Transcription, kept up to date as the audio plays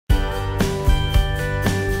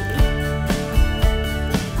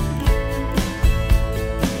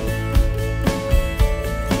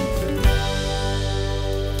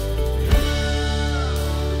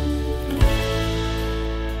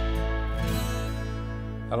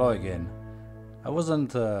Hello again. I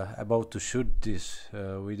wasn't about to shoot this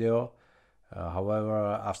video,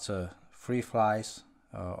 however, after 3 flies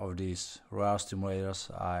of these Royal stimulators,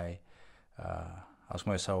 I asked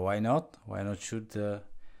myself why not? Why not shoot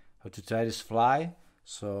how to try this fly?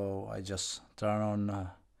 So I just turn on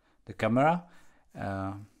the camera.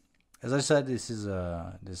 As I said, this is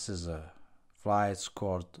a fly. It's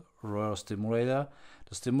called Royal Stimulator.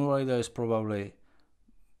 The stimulator is probably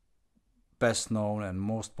best known and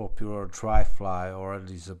most popular dry fly, or at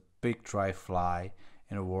least a big dry fly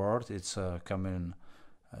in the world. It's coming,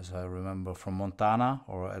 as I remember, from Montana,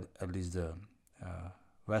 or at least the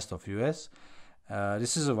west of US.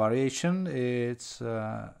 This is a variation. It's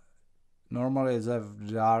normally it's a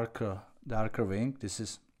darker wing. This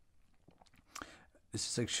is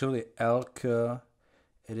actually elk.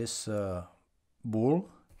 It is bull,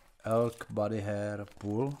 elk body hair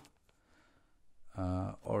bull.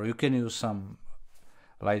 Or you can use some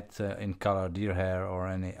light in color deer hair or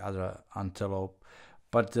any other antelope,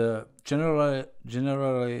 but generally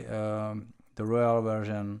the Royal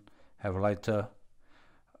version have lighter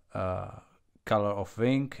color of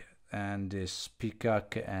wing and this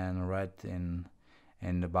peacock and red in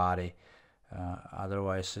the body.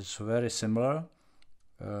 Otherwise it's very similar.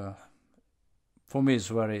 For me it's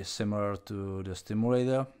very similar to the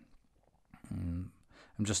stimulator.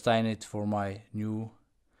 I'm just tying it for my new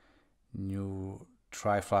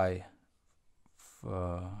dry fly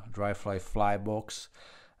fly box,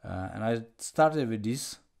 and I started with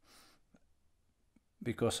this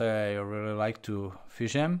because I really like to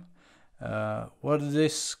fish them. What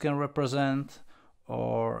this can represent,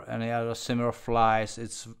 or any other similar flies,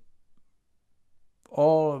 it's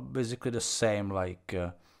all basically the same, like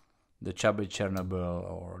the chubby Chernobyl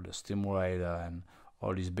or the stimulator and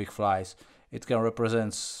all these big flies. It can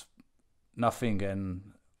represent nothing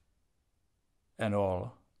and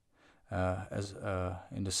all as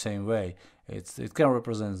in the same way. It can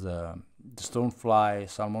represent the Stonefly,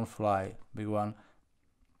 Salmonfly, big one.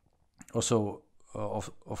 Also,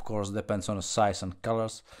 of course, depends on the size and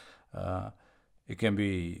colors. It can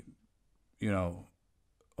be,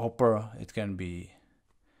 hopper. It can be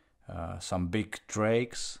some big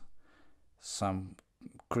drakes, some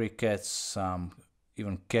crickets, some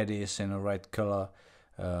even caddies in a red color,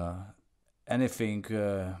 anything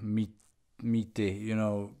meaty,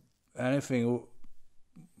 anything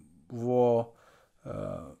raw.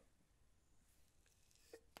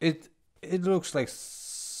 It looks like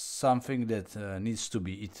something that needs to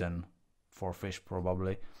be eaten for fish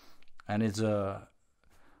probably, and it's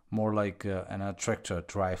more like an attractor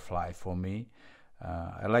dry fly for me.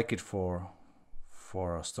 I like it for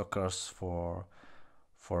stockers, for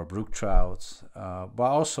brook trouts, but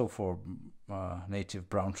also for native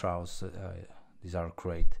brown trouts. These are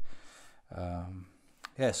great.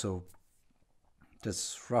 Yeah, so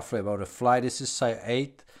that's roughly about a fly. This is size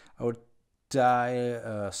 8. I would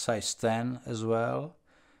tie size 10 as well.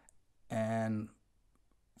 And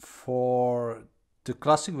for the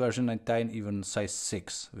classic version, I tie even size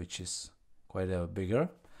 6, which is quite a bigger.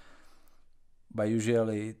 But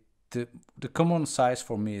usually the common size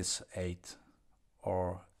for me is 8.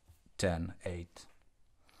 Or 10, 8.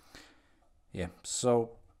 Yeah,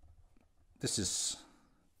 so this is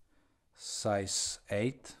size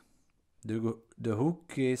 8. The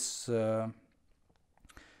hook is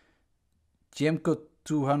GMCO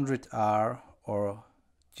 200R or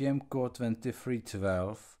GMCO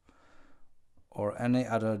 2312 or any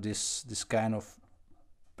other this kind of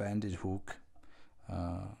banded hook.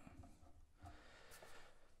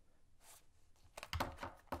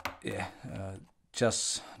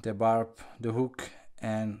 Just the barb, the hook,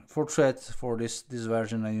 and for thread for this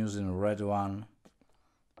version I'm using a red one,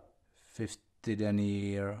 50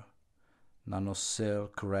 denier nano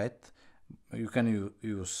silk red. You can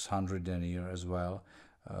use 100 denier as well.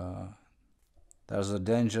 There's a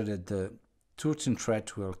danger that the tooth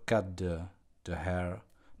thread will cut the hair,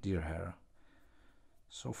 deer hair.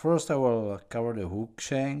 So first I will cover the hook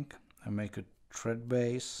shank and make a thread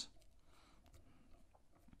base.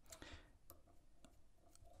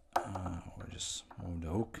 We'll just move the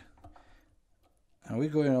hook, and we're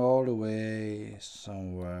going all the way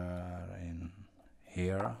somewhere in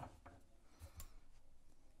here.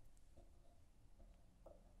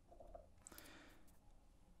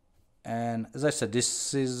 And as I said,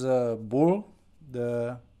 this is a bull,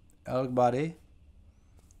 the elk body.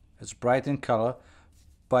 It's bright in color,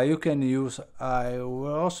 but you can use, I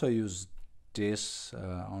will also use this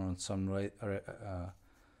on some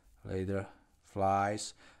later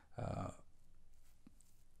flies.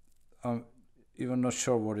 I'm even not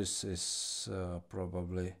sure what this is.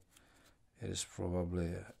 Probably It is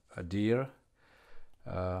probably a deer,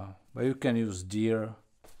 but you can use deer,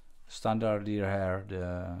 standard deer hair,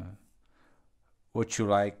 what you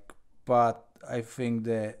like. But I think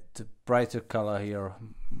the brighter color here,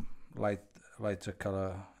 lighter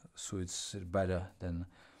color, suits it better than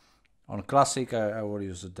on classic. I will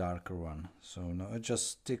use a darker one. So now I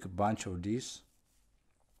just take a bunch of these,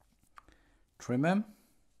 trim them,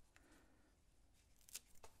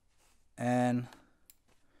 and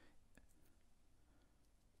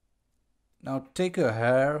now take a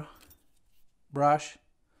hair brush,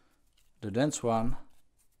 the dense one,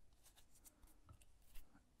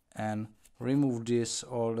 and remove this,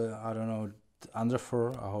 all the, I don't know,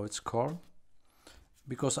 underfur, how it's called,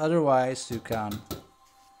 because otherwise it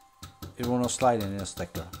will not slide in a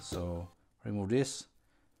sticker. So remove this,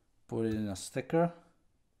 put it in a sticker,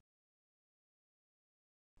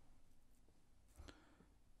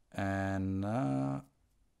 and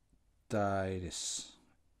tie this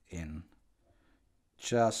in.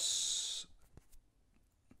 Just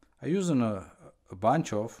I using a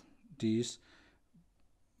bunch of these,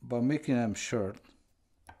 but making them short.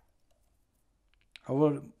 I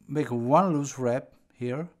will make one loose wrap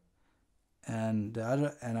here, and the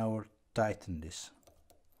other, and I will tighten this.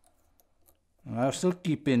 And I'll still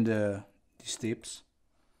keep in these tips,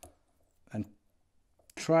 and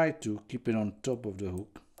try to keep it on top of the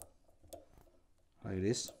hook, like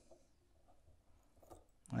this.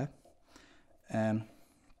 Right? And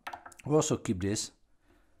we'll also keep this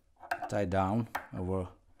tied down. I will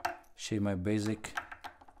shape my basic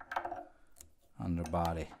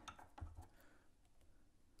underbody.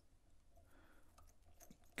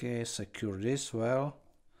 Okay, secure this well,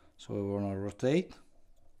 so we want to rotate,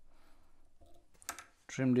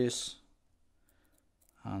 trim this,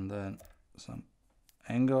 and then some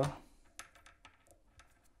angle.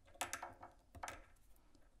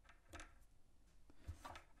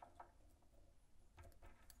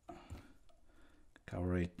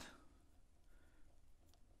 Cover it.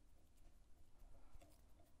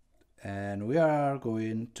 And we are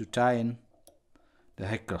going to tie in the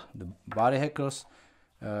hackle, the body hackles.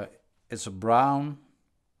 It's a brown.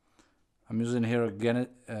 I'm using here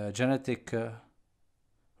a genetic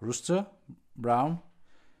Rooster brown.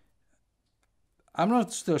 I'm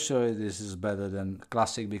not still sure this is better than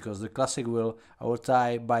classic, because the classic I will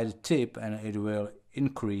tie by the tip and it will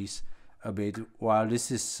increase a bit, while this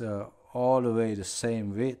is all the way the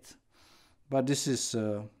same width. But this is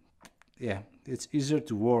yeah, it's easier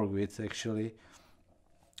to work with actually,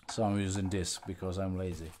 so I'm using this because I'm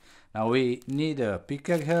lazy. Now we need a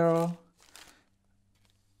Peacock Herl,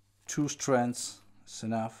 2 strands is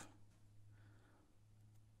enough.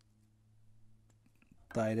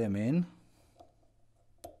 Tie them in.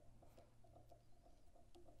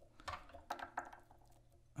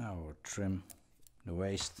 I will trim the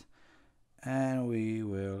waist, and we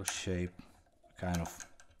will shape kind of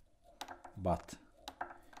butt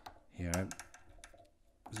here.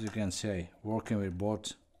 As you can see, working with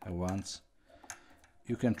both at once.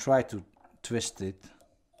 You can try to twist it.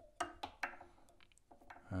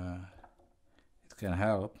 It can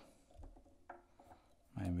help.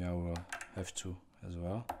 Maybe I will have to as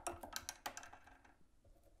well.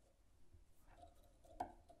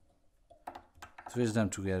 Twist them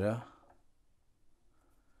together.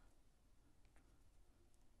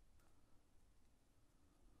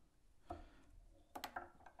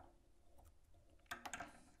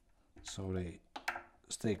 So they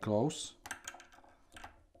stay close.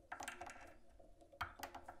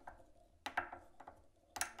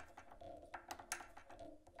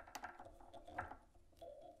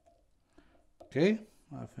 Okay,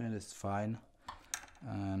 I think it's fine.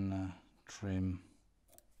 And trim,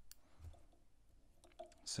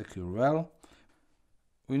 secure well.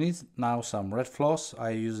 We need now some red floss.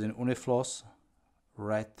 I use in Unifloss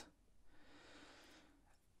red.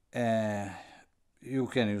 You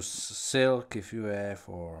can use silk if you have,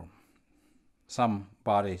 or some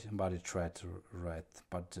body thread red,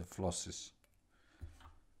 but the floss is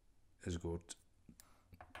good.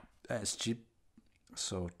 It's cheap.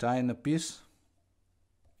 So tie in a piece.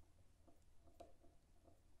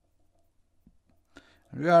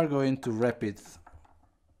 We are going to wrap it,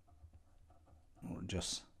 or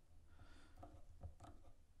just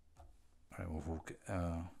remove hook,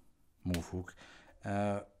 move hook.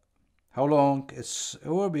 How long? It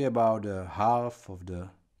will be about half of the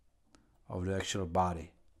actual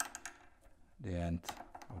body, the end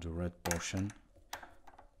of the red portion.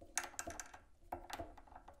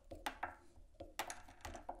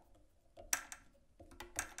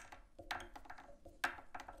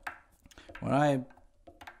 When I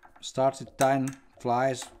started tying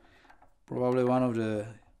flies, Probably one of the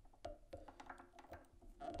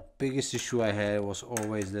biggest issue I had was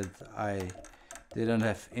always that I didn't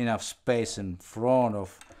have enough space in front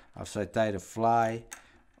of after I tied the fly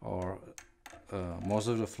or most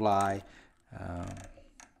of the fly.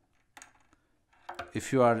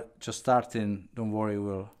 If you are just starting, don't worry,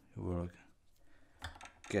 you will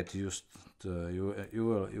get used to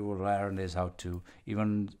you will learn this how to,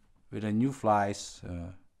 even with the new flies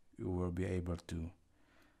you will be able to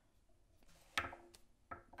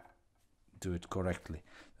do it correctly.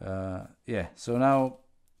 Yeah, so now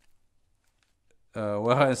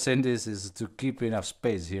what I'm saying this is to keep enough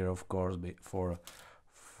space here, of course, for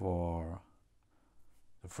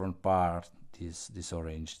the front part, this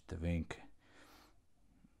orange, the wing.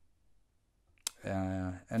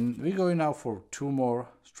 And we're going now for 2 more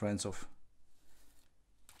strands of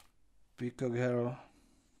Peacock Herl.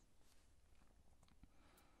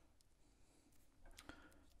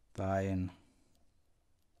 Tie in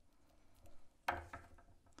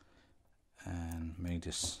and make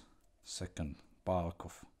this second bulk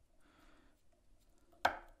of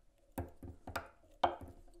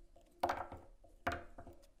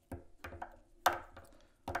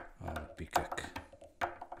our peacock.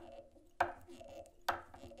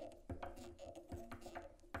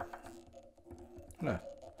 No,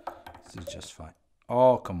 this is just fine.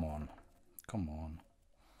 Oh, come on, come on.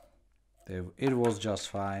 It was just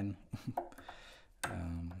fine.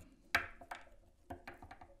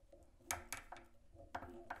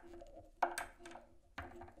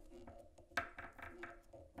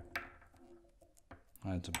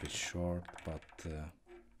 It's a bit short, but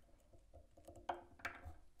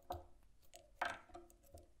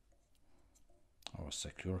I will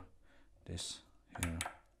secure this here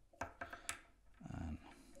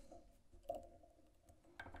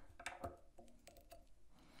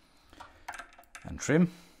and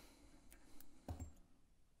trim.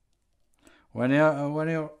 When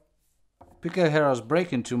your Peacock hair is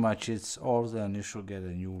breaking too much, it's old, and you should get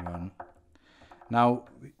a new one. Now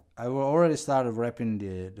I will already started wrapping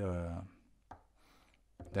the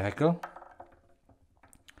hackle.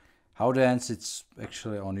 How the ends, it's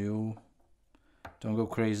actually on you. Don't go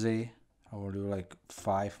crazy. I will do like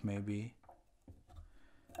 5 maybe.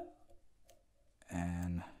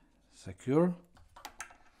 And secure.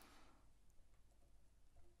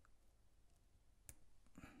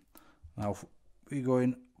 Now we're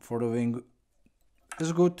going for the wing.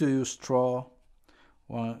 It's good to use straw.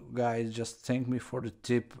 One guy just thanked me for the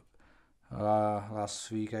tip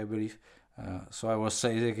last week, I believe. So I will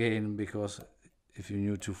say it again, because if you're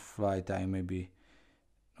new to fly tying, maybe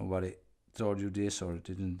nobody told you this or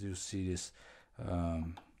didn't you see this.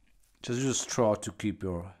 Just use straw to keep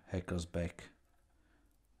your hackles back.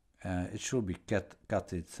 It should be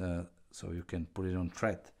cutted so you can put it on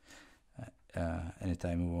thread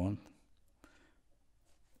anytime you want.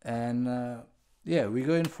 And yeah, we're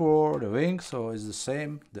going for the wing, so it's the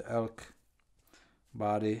same, the elk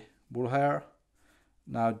body, bull hair.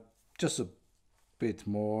 Now just a bit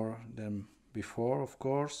more than before, of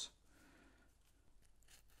course.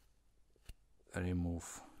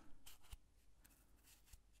 Remove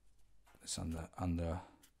this under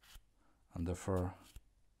fur,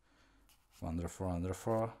 under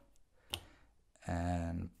fur,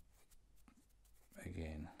 and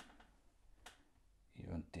again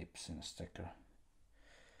even tips in a sticker.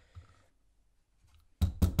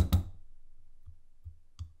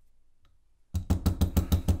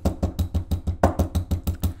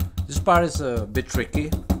 This part is a bit tricky.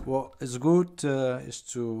 What is good is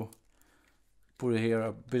to put here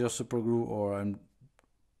a bit of super glue, or I'm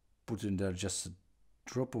putting there just a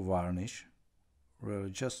drop of varnish. Really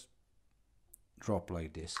just drop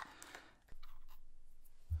like this.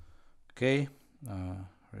 Okay,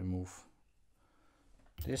 remove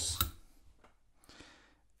this,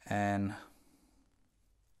 and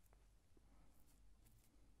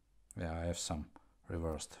yeah, I have some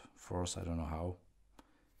reversed force, I don't know how.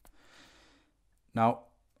 Now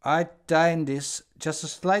I tie this just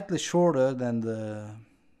slightly shorter than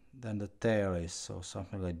the tail is, so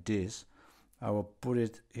something like this. I will put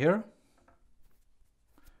it here,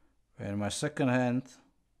 and my second hand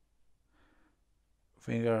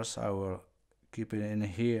fingers I will keep it in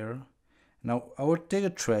here. Now I will take a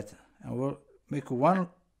thread and will make one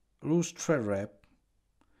loose thread wrap,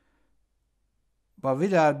 but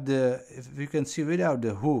without the, if you can see, without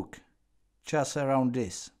the hook, just around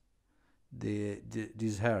this,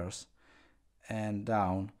 these hairs, and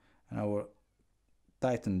down, and I will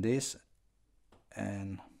tighten this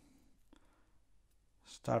and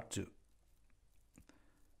start to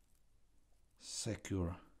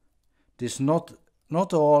secure this, not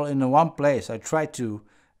not all in one place. I try to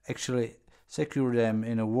actually secure them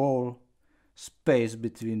in a wall space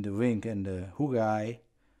between the wing and the hook eye.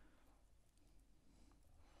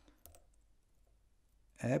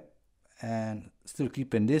 Yep, and still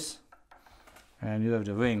keeping this, and you have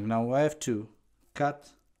the wing. Now I have to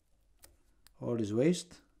cut all this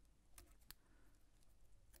waste.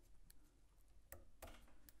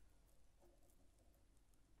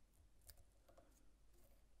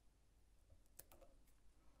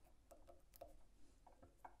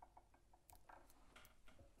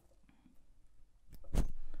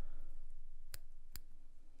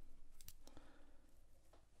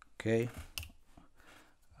 Okay.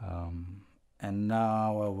 And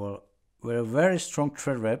now I will, with very strong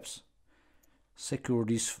thread wraps, secure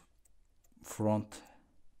these front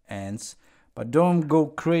ends, but don't go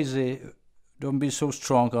crazy. Don't be so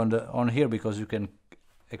strong on here, because you can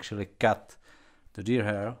actually cut the deer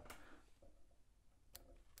hair.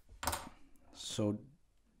 So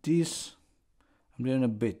these I'm doing a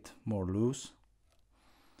bit more loose,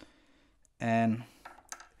 and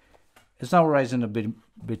it's now rising a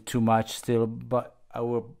bit too much still, but I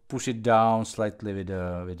will push it down slightly with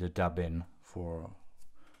the dubbing for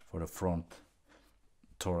the front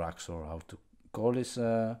thorax, or how to call this.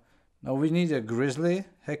 Now we need a Grizzly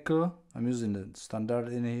Hackle. I'm using the standard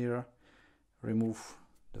in here. Remove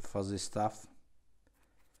the fuzzy stuff,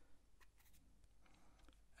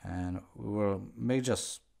 and we will make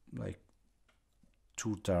just like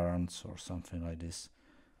 2 turns or something like this.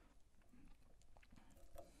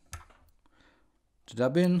 The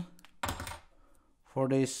dubbing for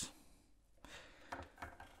this,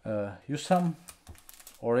 use some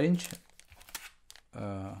orange.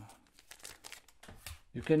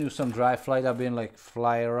 You can use some dry fly dubbing like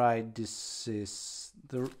Fly Right. This is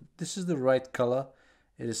the right color.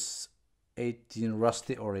 It is 18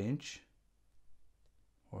 rusty orange.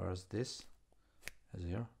 Where's this? Is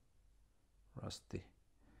here rusty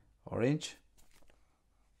orange.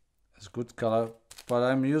 It's good color, but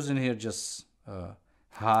I'm using here just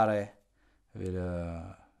Hare with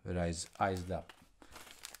iced up.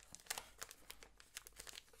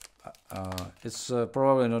 It's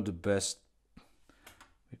probably not the best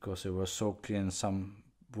because it was soaked in some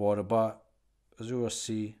water, but as you will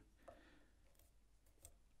see,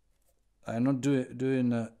 I'm not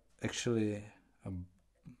doing actually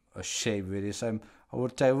a shape with this. I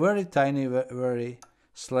would take very tiny, very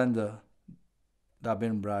slender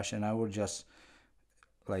dubbing brush, and I will just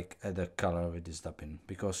like add a color with this dubbing,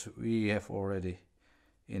 because we have already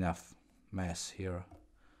enough mass here,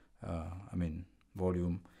 I mean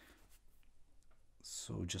volume.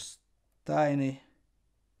 So just tiny,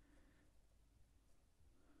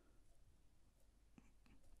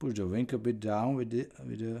 push the wing a bit down with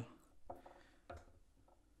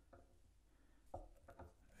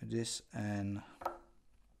this, and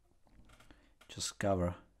just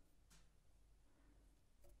cover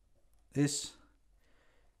this.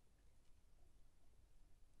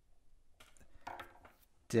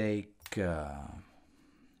 Take a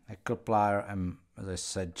clip plier and, as I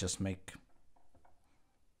said, just make,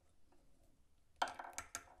 or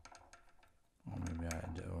maybe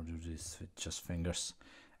I'll do this with just fingers,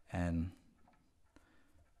 and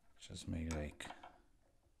just make like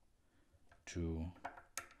 2,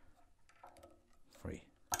 3.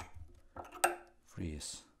 3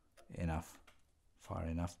 is enough, far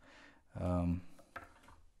enough.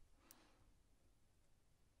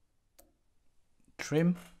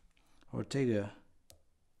 Trim, or take a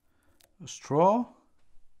straw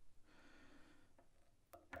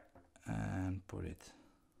and put it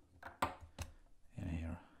in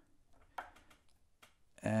here,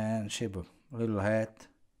 and shape a little head,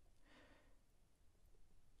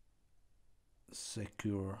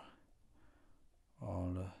 secure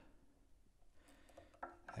all the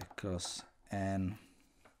hackles, and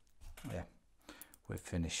yeah, we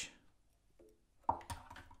finish.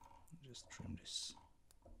 Just trim this.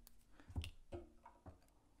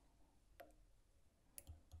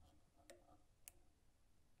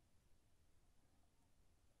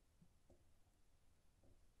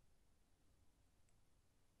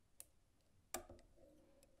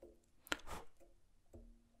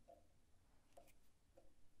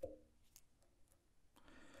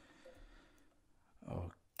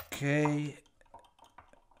 Okay,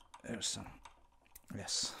 there's some,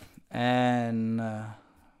 yes, and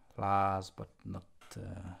last but not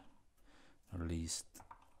least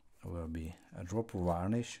will be a drop of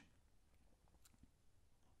varnish.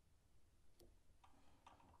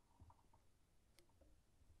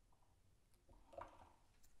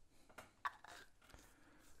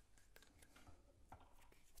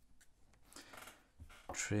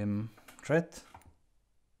 trim thread.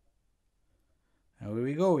 And here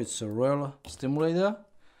we go, it's a Herl Stimulator.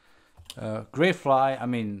 Great fly, I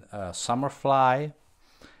mean Semperfli.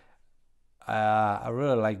 I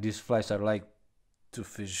really like these flies. I like to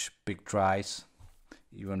fish big tries,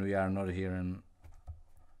 even we are not here in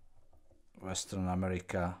Western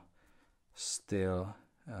America. Still,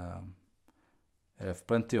 I have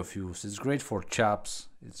plenty of use. It's great for chops.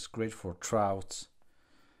 It's great for trouts.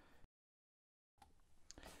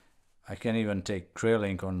 I can even take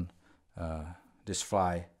trailing on this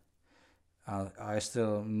fly. I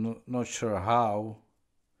still not sure how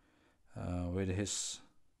with his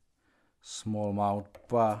small mouth,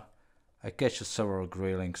 but I catch several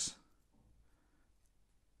graylings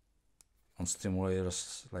on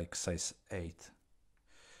stimulators like size 8.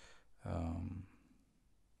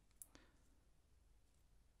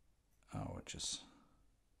 I'll just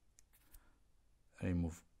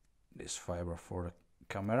remove this fiber for the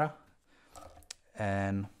camera,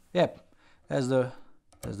 and yep, that's the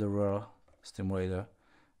Herl Stimulator,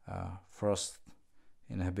 first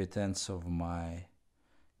inhabitants of my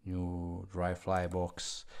new dry fly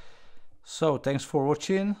box. So thanks for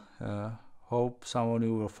watching. Hope someone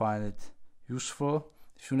you will find it useful.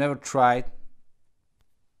 If you never tried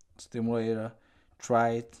Stimulator, try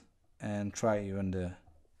it, and try even the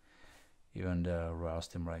Herl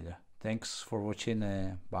Stimulator. Thanks for watching.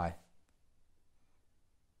 Bye.